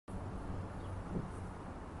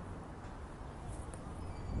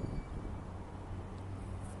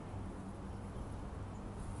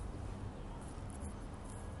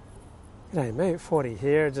G'day mate, 40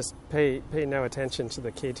 here. Just pay no attention to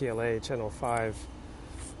the KTLA Channel 5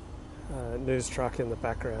 news truck in the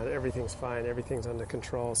background. Everything's fine, everything's under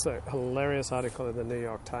control. So, hilarious article in the New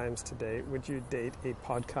York Times today. Would you date a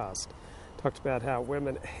podcast? Talked about how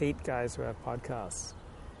women hate guys who have podcasts.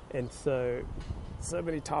 And so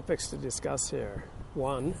many topics to discuss here.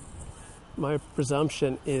 One, my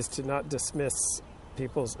presumption is to not dismiss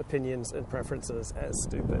people's opinions and preferences as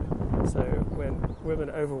stupid. So when women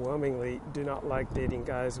overwhelmingly do not like dating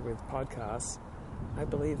guys with podcasts, I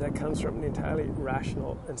believe that comes from an entirely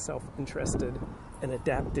rational and self-interested and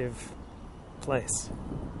adaptive place.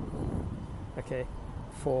 Okay,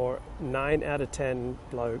 for 9 out of 10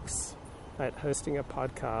 blokes, right, hosting a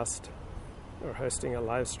podcast or hosting a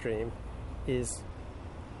live stream is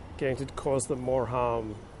going to cause them more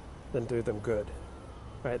harm than do them good.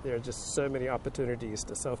 Right, there are just so many opportunities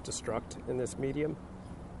to self-destruct in this medium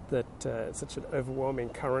that it's such an overwhelming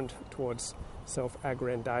current towards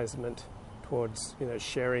self-aggrandizement, towards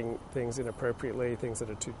sharing things inappropriately, things that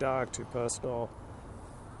are too dark, too personal,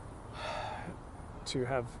 to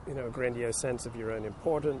have a grandiose sense of your own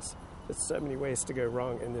importance. There's so many ways to go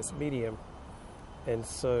wrong in this medium, and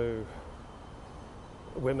so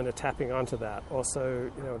women are tapping onto that.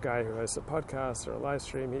 Also, a guy who hosts a podcast or a live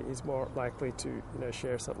stream, he's more likely to,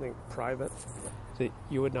 share something private that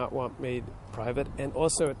you would not want made private. And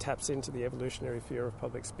also it taps into the evolutionary fear of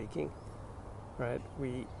public speaking, right?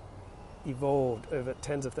 We evolved over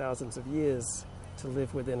tens of thousands of years to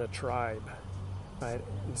live within a tribe, right?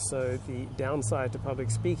 And so the downside to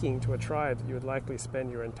public speaking to a tribe that you would likely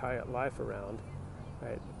spend your entire life around,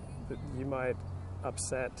 right? That you might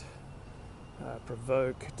upset,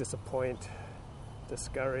 provoke, disappoint,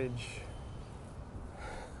 discourage,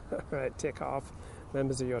 right, tick off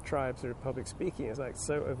members of your tribe through public speaking is like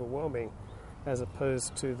so overwhelming, as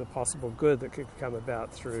opposed to the possible good that could come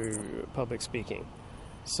about through public speaking.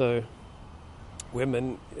 So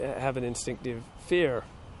women have an instinctive fear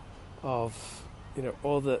of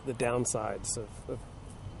all the downsides of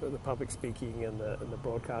the public speaking and the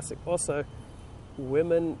broadcasting. Also,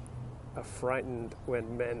 women are frightened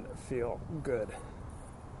when men feel good.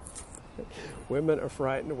 Women are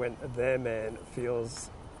frightened when their man feels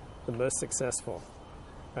the most successful.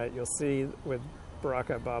 Right? You'll see with Barack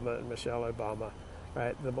Obama and Michelle Obama,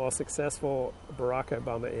 right? The more successful Barack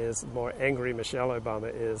Obama is, the more angry Michelle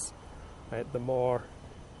Obama is, right? The more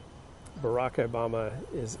Barack Obama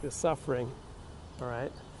is suffering, all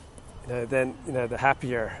right? Then the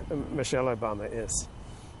happier Michelle Obama is.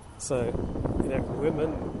 So,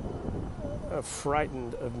 women are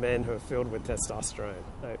frightened of men who are filled with testosterone.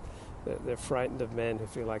 Right? They're frightened of men who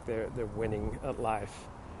feel like they're winning at life.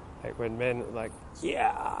 Like when men are like,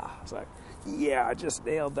 yeah, it's like, yeah, I just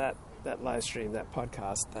nailed that live stream, that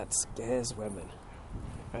podcast. That scares women.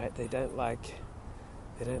 Right? They don't like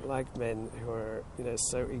men who are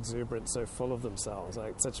so exuberant, so full of themselves.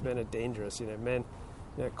 Like such men are dangerous. Men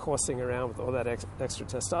coursing around with all that extra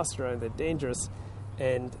testosterone, they're dangerous,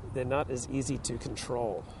 and they're not as easy to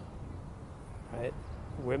control. Right?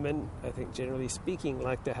 Women, I think generally speaking,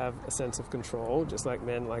 like to have a sense of control, just like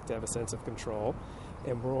men like to have a sense of control,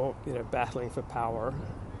 and we're all battling for power.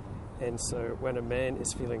 And so when a man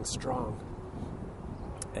is feeling strong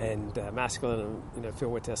and masculine and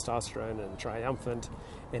filled with testosterone and triumphant,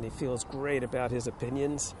 and he feels great about his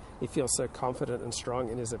opinions, he feels so confident and strong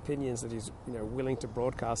in his opinions that he's willing to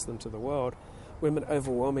broadcast them to the world. Women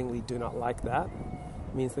overwhelmingly do not like that.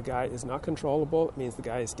 It means the guy is not controllable. It means the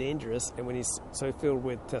guy is dangerous. And when he's so filled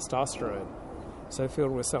with testosterone, so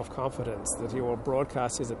filled with self-confidence, that he will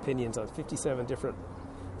broadcast his opinions on 57 different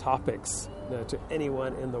topics to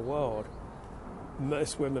anyone in the world,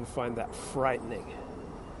 most women find that frightening.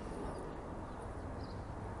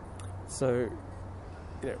 So,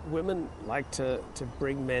 women like to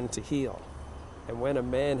bring men to heel. And when a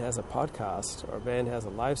man has a podcast or a man has a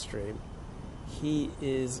live stream, he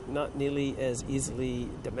is not nearly as easily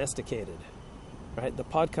domesticated, right? The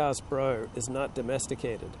podcast bro is not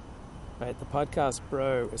domesticated, right? The podcast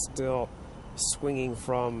bro is still swinging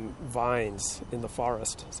from vines in the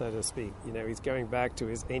forest, so to speak. He's going back to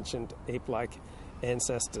his ancient ape-like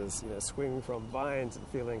ancestors, swinging from vines and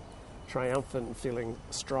feeling triumphant and feeling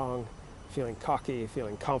strong, feeling cocky,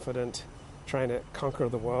 feeling confident, trying to conquer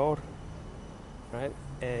the world, right?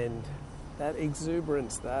 And that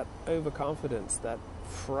exuberance, that overconfidence, that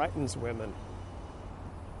frightens women,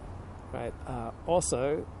 right?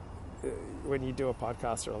 Also, when you do a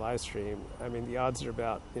podcast or a live stream, the odds are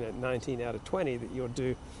about 19 out of 20 that you'll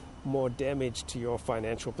do more damage to your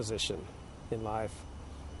financial position in life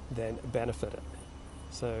than benefit it.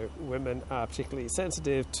 So women are particularly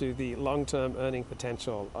sensitive to the long-term earning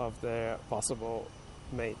potential of their possible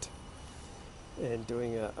mate. And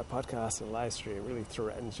doing a podcast and a live stream really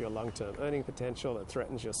threatens your long-term earning potential. It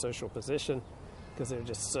threatens your social position, because there are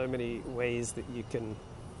just so many ways that you can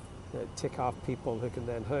tick off people who can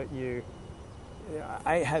then hurt you.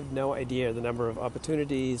 I have no idea the number of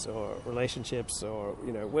opportunities or relationships or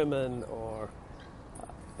women or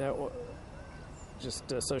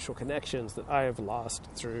just social connections that I have lost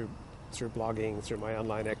through blogging, through my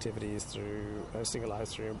online activities, through hosting a live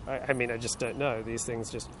stream. I just don't know. These things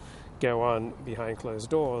just go on behind closed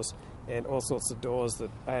doors, and all sorts of doors that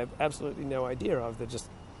I have absolutely no idea of. They're just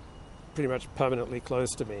pretty much permanently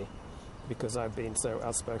closed to me because I've been so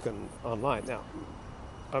outspoken online. Now,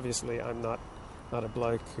 obviously, I'm not a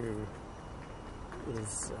bloke who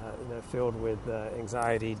is filled with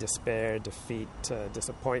anxiety, despair, defeat,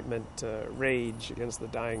 disappointment, rage against the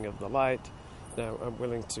dying of the light. No, I'm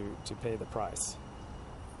willing to pay the price.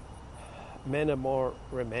 Men are more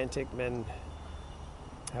romantic. Men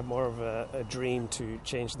have more of a dream to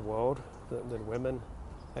change the world than women.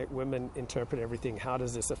 Like, women interpret everything. How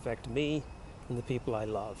does this affect me and the people I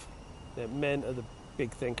love? Men are the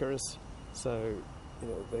big thinkers, so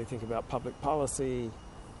they think about public policy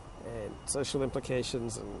and social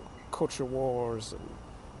implications and culture wars and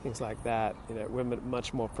things like that. Women are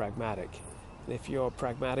much more pragmatic. And if you're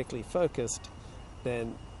pragmatically focused,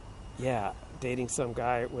 then dating some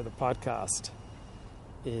guy with a podcast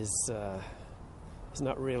is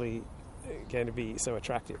not really going to be so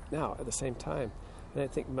attractive. Now, at the same time, I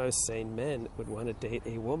don't think most sane men would want to date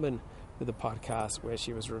a woman with a podcast where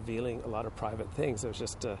she was revealing a lot of private things. There was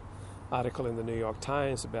just an article in the New York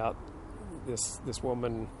Times about this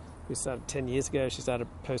woman who started 10 years ago. She started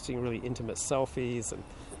posting really intimate selfies and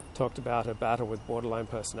talked about her battle with borderline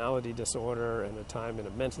personality disorder and a time in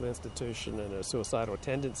a mental institution and her suicidal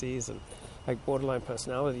tendencies. And like, borderline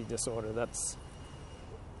personality disorder, that's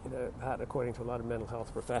that, according to a lot of mental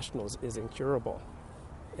health professionals, is incurable.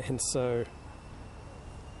 And so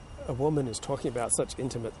a woman who's talking about such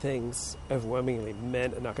intimate things, overwhelmingly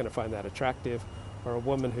men are not going to find that attractive. Or a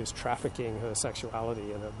woman who's trafficking her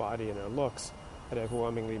sexuality and her body and her looks, and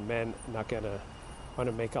overwhelmingly men are not going to want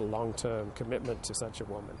to make a long-term commitment to such a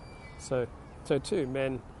woman. So too,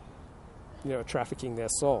 men are trafficking their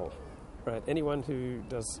soul, right? Anyone who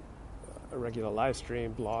does a regular live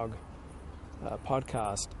stream, blog,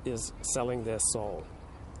 podcast is selling their soul,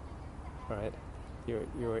 right?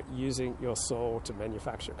 You're using your soul to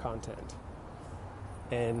manufacture content,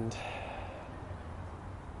 and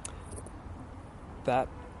that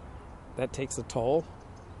takes a toll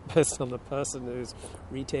both on the person who's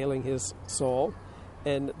retailing his soul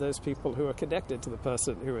and those people who are connected to the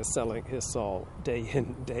person who is selling his soul day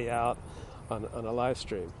in, day out on a live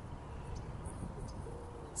stream.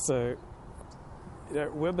 So,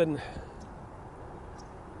 women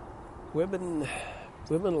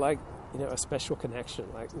like a special connection.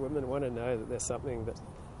 Like, women want to know that there's something that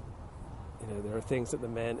there are things that the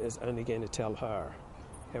man is only going to tell her.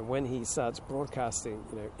 And when he starts broadcasting,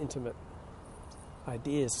 intimate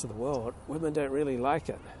ideas to the world, women don't really like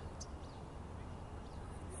it.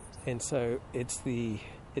 And so it's the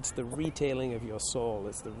retailing of your soul.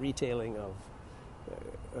 It's the retailing of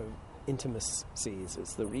intimacies.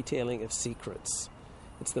 It's the retailing of secrets.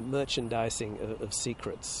 It's the merchandising of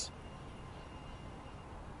secrets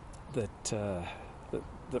that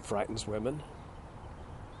frightens women.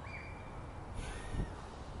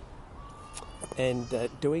 And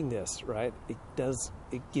doing this, right, it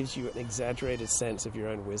gives you an exaggerated sense of your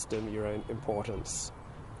own wisdom, your own importance,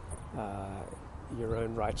 your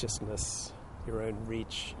own righteousness, your own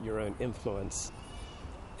reach, your own influence.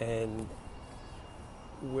 And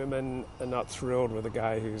women are not thrilled with a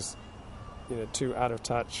guy who's, too out of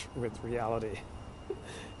touch with reality.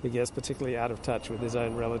 He gets particularly out of touch with his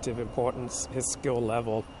own relative importance, his skill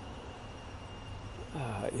level,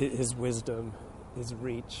 his wisdom, his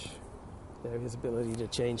reach, his ability to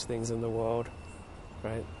change things in the world,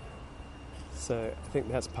 right? So I think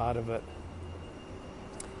that's part of it.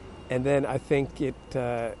 And then I think it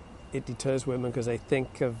deters women because they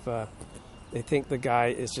think the guy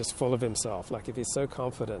is just full of himself. Like, if he's so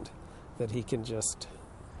confident that he can just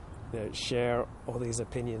share all these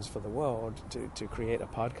opinions for the world to create a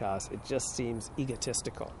podcast, it just seems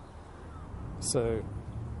egotistical. So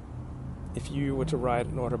if you were to write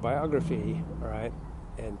an autobiography, all right,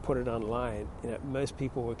 and put it online, most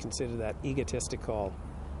people would consider that egotistical,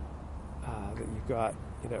 that you've got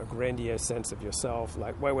a grandiose sense of yourself.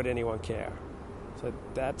 Like, why would anyone care? So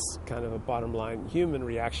that's kind of a bottom line human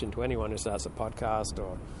reaction to anyone who starts a podcast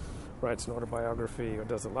writes an autobiography or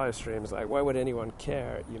does a live stream. It's like, why would anyone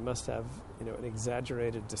care? You must have, an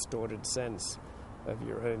exaggerated, distorted sense of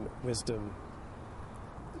your own wisdom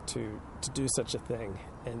to do such a thing,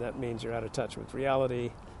 and that means you're out of touch with reality.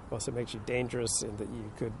 It also makes you dangerous in that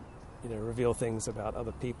you could, reveal things about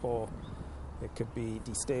other people. It could be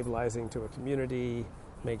destabilizing to a community,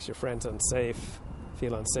 makes your friends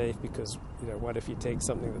feel unsafe because, what if you take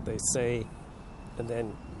something that they say and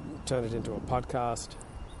then turn it into a podcast?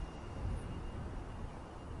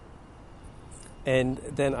 And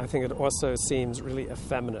then I think it also seems really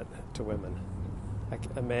effeminate to women. Like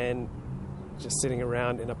a man just sitting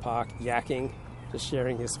around in a park yakking, just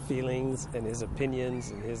sharing his feelings and his opinions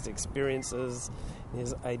and his experiences and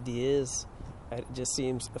his ideas. It just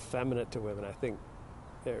seems effeminate to women. I think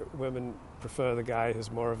women prefer the guy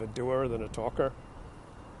who's more of a doer than a talker.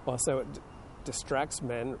 Also, it distracts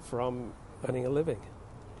men from earning a living.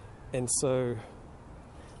 And so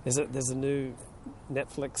there's a new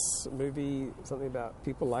Netflix movie, something about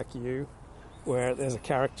People Like You, where there's a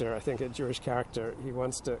character, I think a Jewish character, he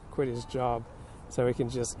wants to quit his job so he can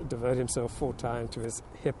just devote himself full-time to his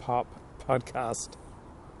hip-hop podcast.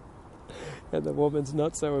 And the woman's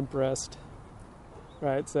not so impressed,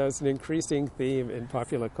 right? So it's an increasing theme in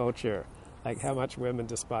popular culture, like how much women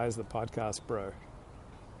despise the podcast bro.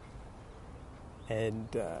 And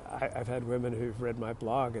I've had women who've read my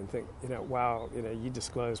blog and think, wow, you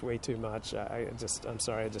disclose way too much. I'm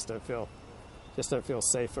sorry, I just don't feel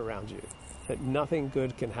safe around you. That nothing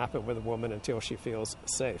good can happen with a woman until she feels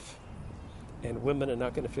safe. And women are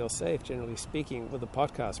not going to feel safe, generally speaking, with a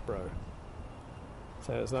podcast bro.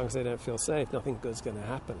 So as long as they don't feel safe, nothing good's going to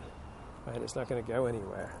happen. Right? It's not going to go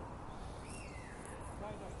anywhere.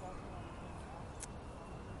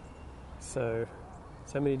 So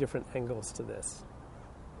many different angles to this.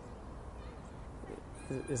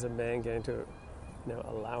 Is a man going to,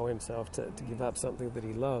 allow himself to give up something that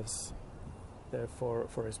he loves,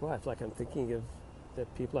 for his wife? Like I'm thinking of the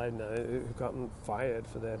people I know who've gotten fired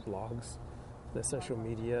for their blogs, their social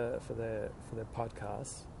media, for their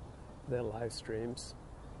podcasts, their live streams,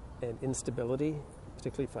 and instability,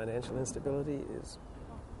 particularly financial instability, is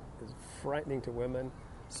frightening to women.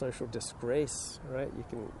 Social disgrace, right? You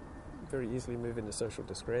can very easily move into social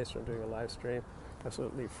disgrace from doing a live stream.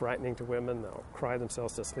 Absolutely frightening to women. They'll cry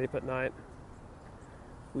themselves to sleep at night.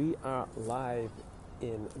 We are live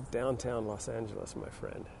in downtown Los Angeles, my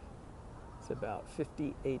friend. It's about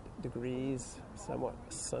 58 degrees, somewhat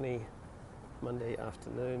sunny Monday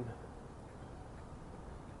afternoon.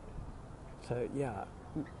 So yeah,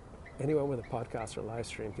 anyone with a podcast or a live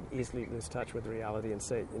stream can easily lose touch with reality and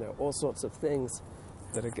say, all sorts of things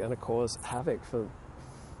that are going to cause havoc for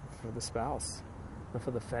the spouse and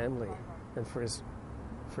for the family and for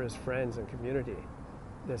his friends and community.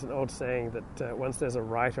 There's an old saying that once there's a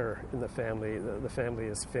writer in the family, the family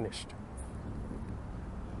is finished.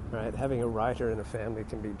 Right? Having a writer in a family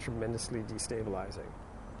can be tremendously destabilizing.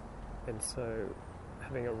 And so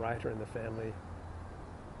having a writer in the family,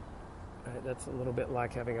 right, that's a little bit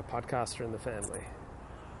like having a podcaster in the family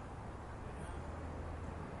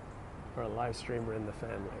or a live streamer in the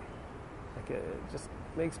family. Like it just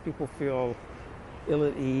makes people feel ill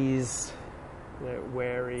at ease,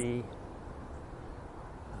 wary.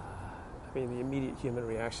 I mean, the immediate human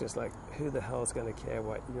reaction is like, who the hell is going to care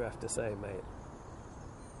what you have to say, mate?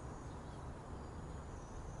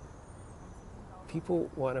 People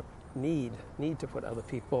need to put other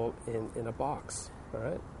people in a box, all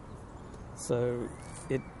right? So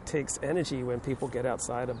it takes energy when people get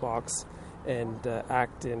outside a box and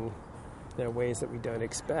act in ways that we don't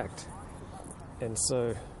expect. And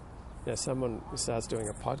so, someone who starts doing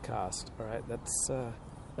a podcast, all right, that's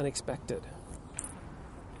unexpected.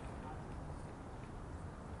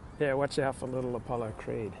 Yeah, watch out for little Apollo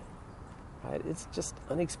Creed. Right? It's just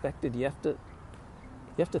unexpected. You have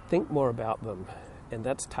to think more about them, and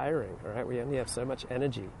that's tiring. All right, we only have so much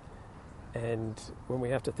energy, and when we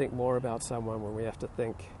have to think more about someone, when we have to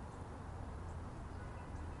think,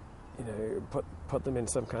 put them in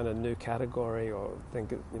some kind of new category or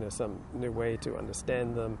think, some new way to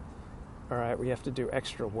understand them. All right, we have to do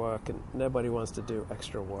extra work, and nobody wants to do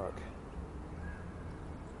extra work.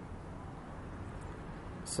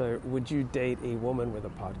 So would you date a woman with a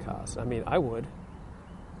podcast? I mean, I would,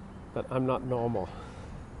 but I'm not normal.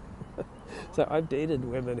 So I've dated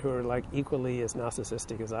women who are like equally as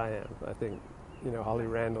narcissistic as I am. I think, Holly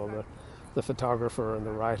Randall, the photographer and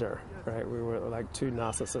the writer, right? We were like two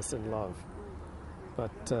narcissists in love.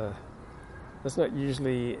 But that's not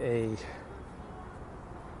usually a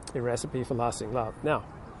recipe for lasting love. Now,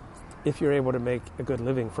 if you're able to make a good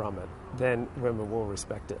living from it, then women will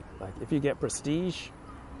respect it. Like if you get prestige,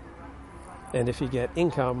 And if you get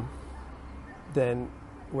income, then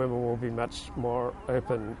women will be much more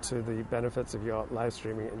open to the benefits of your live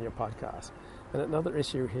streaming and your podcast. And another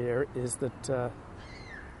issue here is that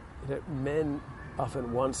men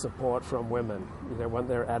often want support from women, want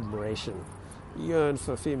their admiration, yearn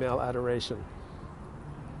for female adoration.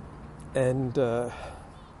 And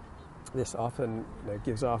this often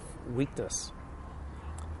gives off weakness.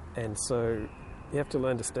 And so you have to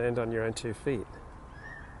learn to stand on your own 2 feet.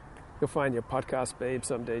 You'll find your podcast babe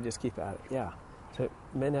someday, just keep at it. Yeah. So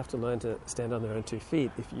men have to learn to stand on their own 2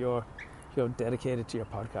 feet. If you're dedicated to your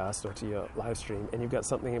podcast or to your live stream and you've got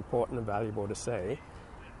something important and valuable to say,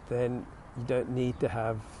 then you don't need to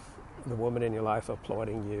have the woman in your life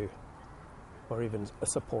applauding you or even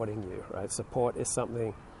supporting you, right? Support is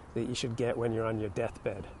something that you should get when you're on your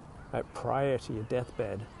deathbed, right? Prior to your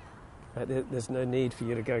deathbed, right? There's no need for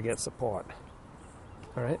you to go get support,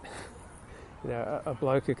 all right? A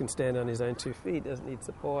bloke who can stand on his own 2 feet doesn't need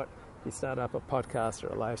support. If you start up a podcast or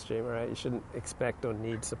a live stream, right, you shouldn't expect or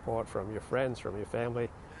need support from your friends, from your family,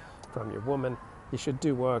 from your woman. You should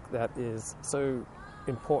do work that is so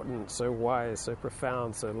important, so wise, so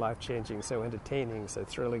profound, so life-changing, so entertaining, so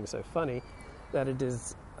thrilling, so funny, that it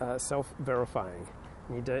is self-verifying.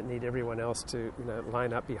 And you don't need everyone else to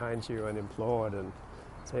line up behind you and applaud and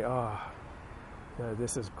say,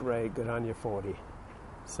 this is great, good on you, 40.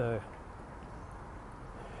 So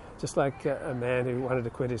just like a man who wanted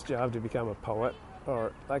to quit his job to become a poet,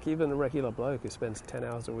 or like even a regular bloke who spends 10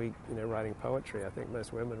 hours a week, writing poetry, I think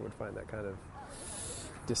most women would find that kind of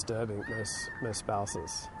disturbing, most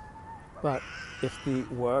spouses. But if the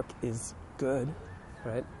work is good,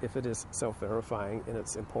 right, if it is self-verifying in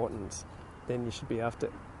its importance, then you should be able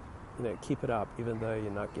to, keep it up even though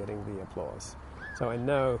you're not getting the applause. So I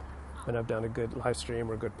know when I've done a good live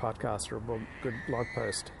stream or a good podcast or a good blog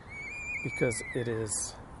post, because it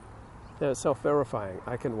is self-verifying.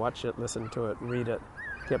 I can watch it, listen to it, read it,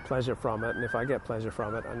 get pleasure from it, and if I get pleasure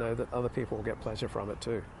from it, I know that other people will get pleasure from it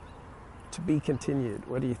too. To be continued.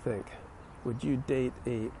 What do you think? Would you date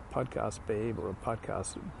a podcast babe or a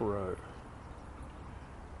podcast bro?